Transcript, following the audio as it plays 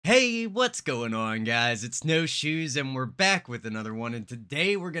Hey, what's going on, guys? It's No Shoes, and we're back with another one, and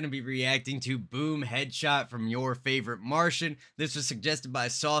today we're going to be reacting to Boom Headshot from your favorite Martian. This was suggested by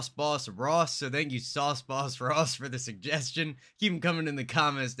Sauce Boss Ross, so thank you, Sauce Boss Ross, for the suggestion. Keep them coming in the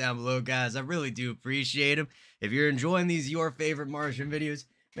comments down below, guys. I really do appreciate them. If you're enjoying these your favorite Martian videos,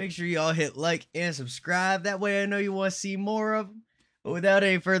 make sure you all hit like and subscribe. That way I know you want to see more of them. But without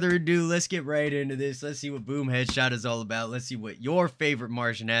any further ado, let's get right into this. Let's see what Boom Headshot is all about. Let's see what your favorite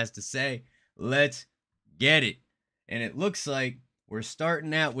Martian has to say. Let's get it. And it looks like we're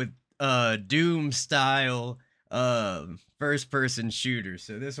starting out with Doom style first-person shooter.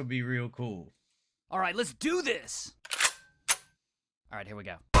 So this will be real cool. All right, let's do this. All right, here we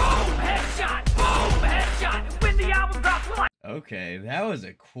go. Boom Headshot! Boom Headshot! When the album drops, we're like... Okay, that was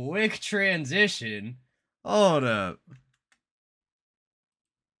a quick transition. Hold up.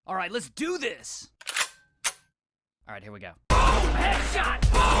 All right, let's do this. All right, here we go. Boom Headshot!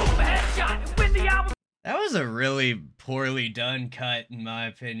 Boom Headshot! When the album... That was a really poorly done cut, in my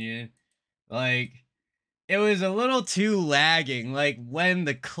opinion. Like, it was a little too lagging. Like, when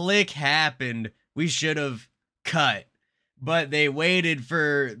the click happened, we should have cut. But they waited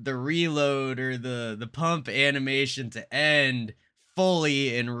for the reload or the pump animation to end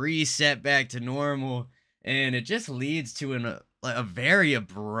fully and reset back to normal. And it just leads to a very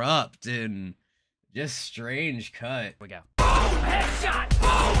abrupt and just strange cut. Here we go. Boom Headshot!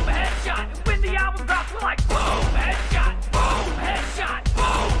 Boom Headshot! When the album drops, we're like boom Headshot! Boom Headshot!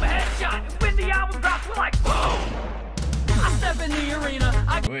 Boom Headshot! When the album drops, we're like boom! I step in the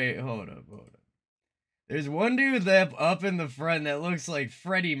arena. Wait, hold up. There's one dude that up in the front that looks like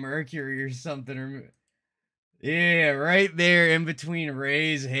Freddie Mercury or something. Yeah, right there in between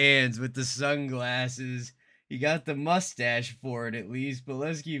Ray's hands with the sunglasses. He got the mustache for it at least, but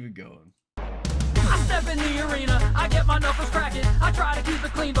let's keep it going. I step in the arena, I get my knuckles cracking. I try to keep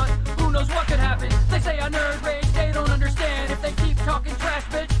it clean, but who knows what could happen. They say I nerd rage, they don't understand. If they keep talking trash,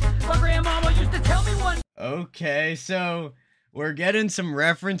 bitch, my grandmama used to tell me one. Okay, so we're getting some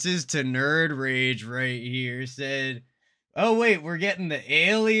references to nerd rage right here. Said, oh wait, we're getting the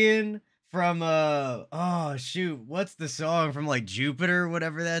alien from, oh shoot, what's the song from, like, Jupiter,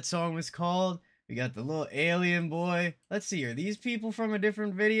 whatever that song was called? We got the little alien boy. Let's see, are these people from a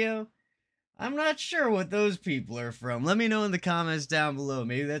different video? I'm not sure what those people are from. Let me know in the comments down below.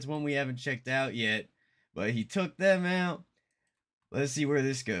 Maybe that's one we haven't checked out yet. But he took them out. Let's see where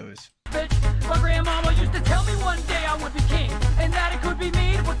this goes. Bitch, my grandmama used to tell me one day I would be king, and that it could be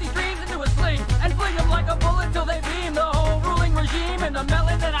me to put these dreams into a sling and fling them like a bullet till they beam the whole ruling regime and the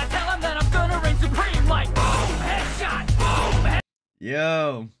melon. Then I tell them that I'm gonna reign supreme like boom headshot, boom headshot.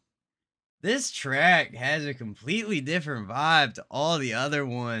 Yo, this track has a completely different vibe to all the other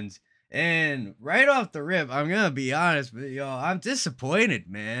ones. And right off the rip, I'm gonna be honest with y'all, I'm disappointed,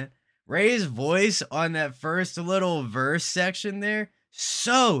 man. Ray's voice on that first little verse section there,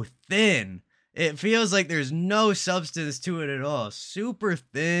 so thin. It feels like there's no substance to it at all. Super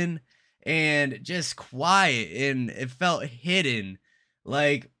thin and just quiet, and it felt hidden,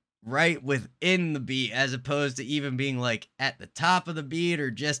 like right within the beat, as opposed to even being like at the top of the beat or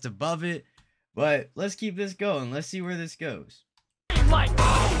just above it. But let's keep this going. Let's see where this goes. Like boom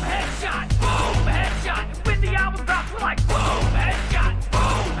headshot, boom headshot. When the album drops, we're like boom headshot,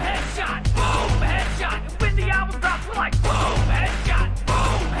 boom headshot, boom headshot. When the album drops, we're like boom headshot,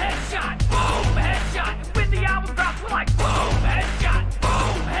 boom headshot, boom headshot. When the album drops, we're like boom headshot,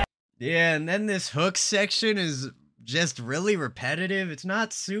 boom headshot. Yeah, and then this hook section is just really repetitive. It's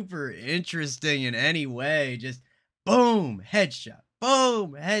not super interesting in any way. Just boom headshot,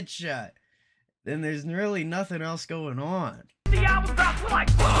 boom headshot. Then there's really nothing else going on. The album drops, we're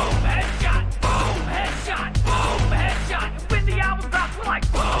like boom headshot, boom headshot, boom headshot. When the album drops, we're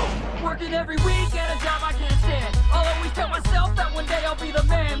like boom. Working every week at a job I can't stand. I'll always tell myself that one day I'll be the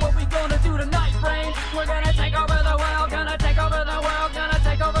man. What we gonna do tonight, brain? We're gonna take over the world, gonna take over the world, gonna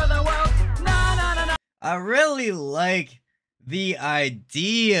take over the world. Nah, nah, nah, nah. I really like the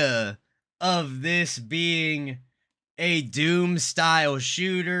idea of this being a Doom style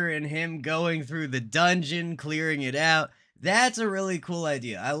shooter and him going through the dungeon, clearing it out. That's a really cool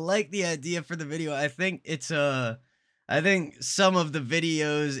idea. I like the idea for the video. I think it's I think some of the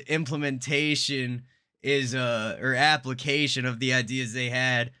video's implementation is or application of the ideas they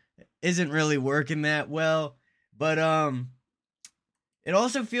had isn't really working that well. But it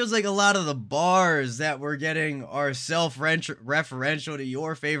also feels like a lot of the bars that we're getting are self-referential to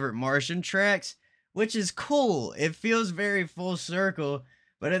your favorite Martian tracks, which is cool. It feels very full circle.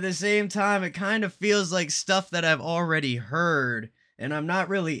 But at the same time, it kind of feels like stuff that I've already heard, and I'm not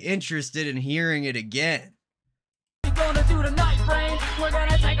really interested in hearing it again. We're gonna do tonight, brain. We're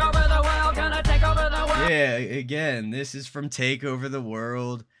gonna take take over the world, gonna take over the world. Yeah, again, this is from Take Over the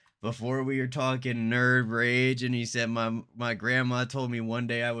World. Before we were talking Nerd Rage, and he said my grandma told me one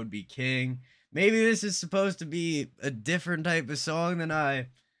day I would be king. Maybe this is supposed to be a different type of song than I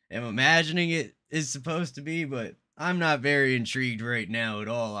am imagining it is supposed to be, but I'm not very intrigued right now at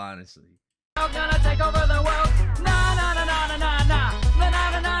all, honestly. Gonna take over the world. Nah, nah, nah, nah, nah, nah, nah. Nah,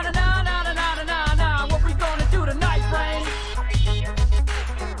 nah, nah, nah, nah, nah, nah, nah, nah, nah. What we gonna do tonight, Brain?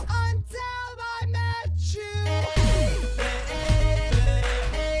 Until I met you.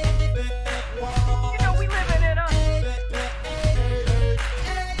 You know we living in a.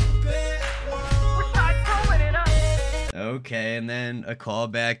 We're side scrolling in a. Okay, and then a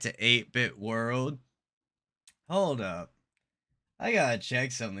callback to 8-Bit World. Hold up. I gotta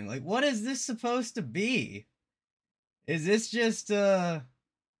check something. Like, what is this supposed to be? Is this just, This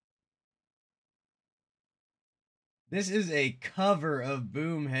is a cover of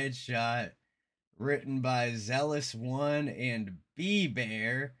Boom Headshot, written by Zealous1 and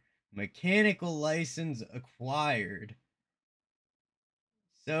B-Bear, mechanical license acquired.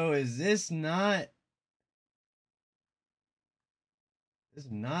 So is this not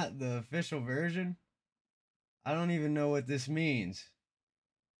the official version? I don't even know what this means.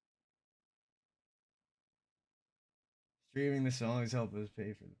 Streaming the songs help us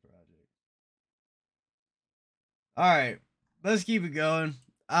pay for the project. Alright, let's keep it going.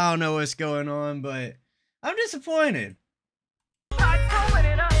 I don't know what's going on, but I'm disappointed. Side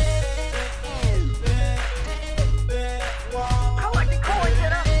scrolling in a. Collecting coins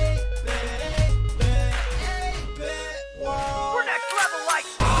in a. We're next level like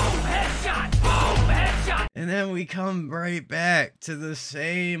boom, headshot, boom, headshot. And then we come right back to the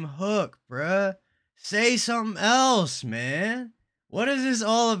same hook, bruh. Say something else, man. What is this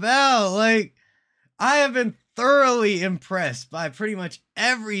all about? Like, I have been thoroughly impressed by pretty much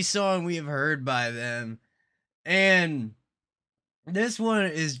every song we have heard by them. And this one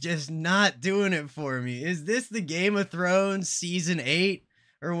is just not doing it for me. Is this the Game of Thrones season 8?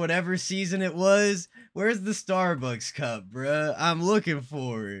 Or whatever season it was? Where's the Starbucks cup, bruh? I'm looking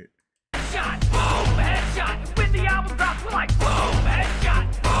for it. Headshot, boom, headshot. When the album drops, we're like boom, headshot,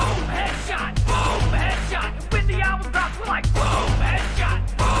 boom, headshot, boom, headshot. When the album drops, we're like boom, headshot,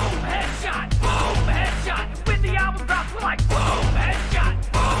 boom, headshot, boom, headshot. When the album drops, we're like boom, headshot,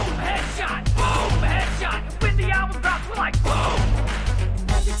 boom, headshot, boom, headshot. When the album drops, we're like boom.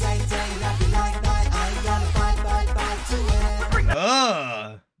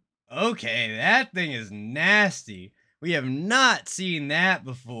 Okay, that thing is nasty. We have not seen that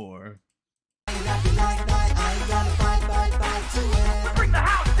before. Bring the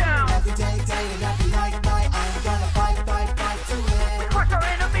house down. We crush our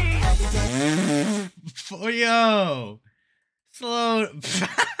enemies. Yo, slow.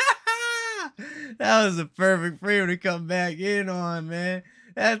 That was a perfect frame to come back in on, man.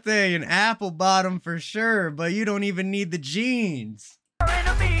 That thing an apple bottom for sure, but you don't even need the jeans. Our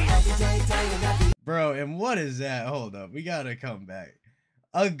enemies. Bro, and what is that? Hold up, we gotta come back.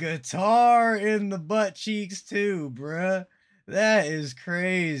 A guitar in the butt cheeks too, bruh. That is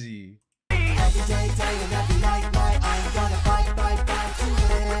crazy. Bring them to their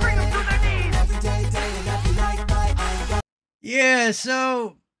knees. Yeah,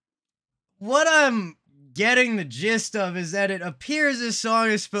 so what I'm getting the gist of is that it appears this song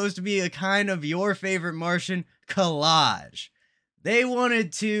is supposed to be a kind of Your Favorite Martian collage. They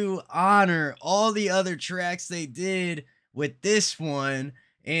wanted to honor all the other tracks they did with this one,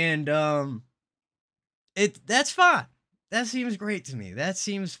 and that's fine. That seems great to me. That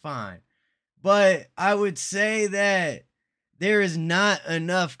seems fine. But I would say that there is not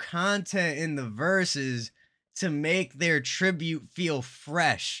enough content in the verses to make their tribute feel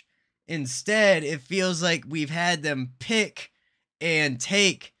fresh. Instead, it feels like we've had them pick and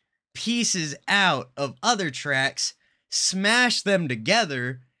take pieces out of other tracks, smash them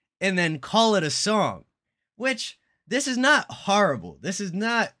together, and then call it a song. Which, this is not horrible. This is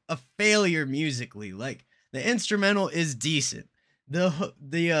not a failure musically. Like, the instrumental is decent. The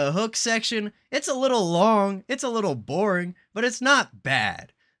hook section, it's a little long, it's a little boring, but it's not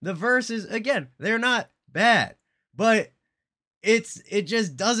bad. The verses, again, they're not bad, but it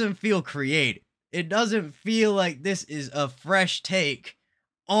just doesn't feel creative. It doesn't feel like this is a fresh take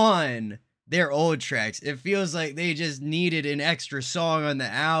on their old tracks. It feels like they just needed an extra song on the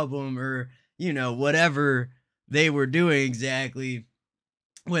album, or, you know, whatever they were doing exactly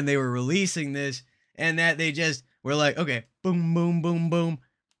when they were releasing this, and that they just were like, okay, boom, boom, boom, boom,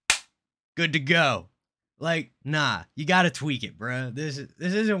 good to go. Like, nah, you gotta tweak it, bruh. This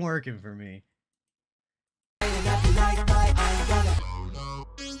isn't working for me.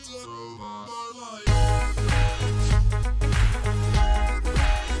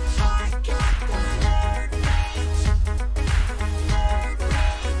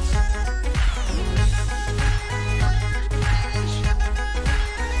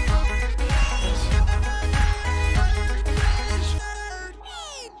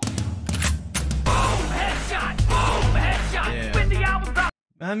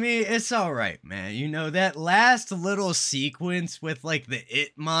 I mean, it's alright, man. You know, that last little sequence with, like, the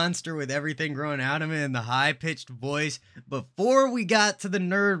it monster with everything growing out of it and the high-pitched voice, before we got to the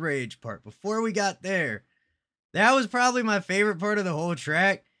nerd rage part, before we got there, that was probably my favorite part of the whole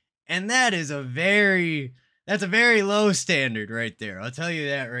track, and that's a very low standard right there. I'll tell you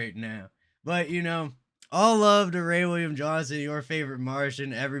that right now. But, you know, all love to Ray William Johnson, your favorite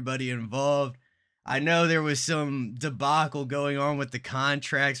Martian, everybody involved. I know there was some debacle going on with the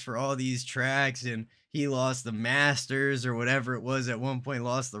contracts for all these tracks, and he lost the masters or whatever it was at one point,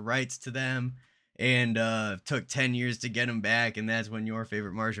 lost the rights to them, and took 10 years to get them back, and that's when your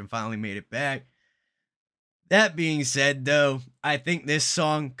favorite Martian finally made it back. That being said, though, I think this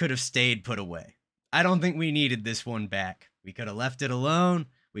song could have stayed put away. I don't think we needed this one back. We could have left it alone.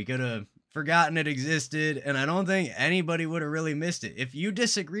 We could have forgotten it existed, and I don't think anybody would have really missed it. If you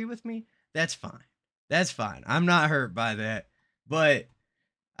disagree with me, that's fine. That's fine. I'm not hurt by that. But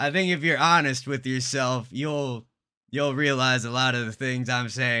I think if you're honest with yourself, you'll realize a lot of the things I'm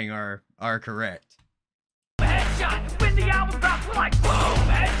saying are correct. Headshot, when the album drops, we're like boom,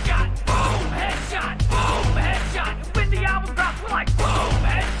 headshot, boom, headshot, boom, headshot. When the album drops, we're like boom,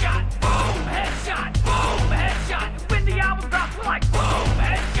 headshot, boom, headshot, boom, headshot. When the album drops, we're like boom,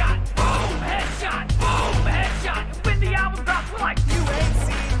 headshot, boom, headshot, boom, headshot. When the album drops, we're like You ain't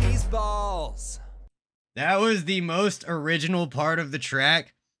seen these balls. That was the most original part of the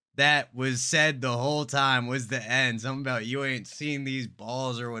track that was said the whole time, was the end. Something about you ain't seen these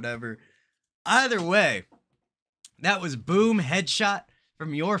balls or whatever. Either way, that was Boom Headshot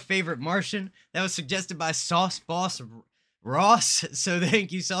from your favorite Martian. That was suggested by Sauce Boss Ross. So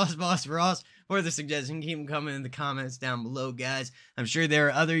thank you, Sauce Boss Ross, for the suggestion. Keep them coming in the comments down below, guys. I'm sure there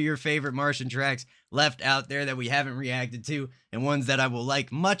are other your favorite Martian tracks left out there that we haven't reacted to, and ones that I will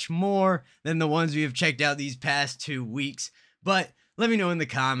like much more than the ones we have checked out these past 2 weeks. But let me know in the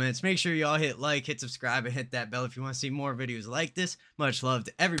comments. Make sure y'all hit like, hit subscribe, and hit that bell if you want to see more videos like this. Much love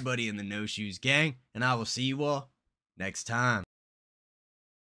to everybody in the No Shoes gang, and I will see you all next time.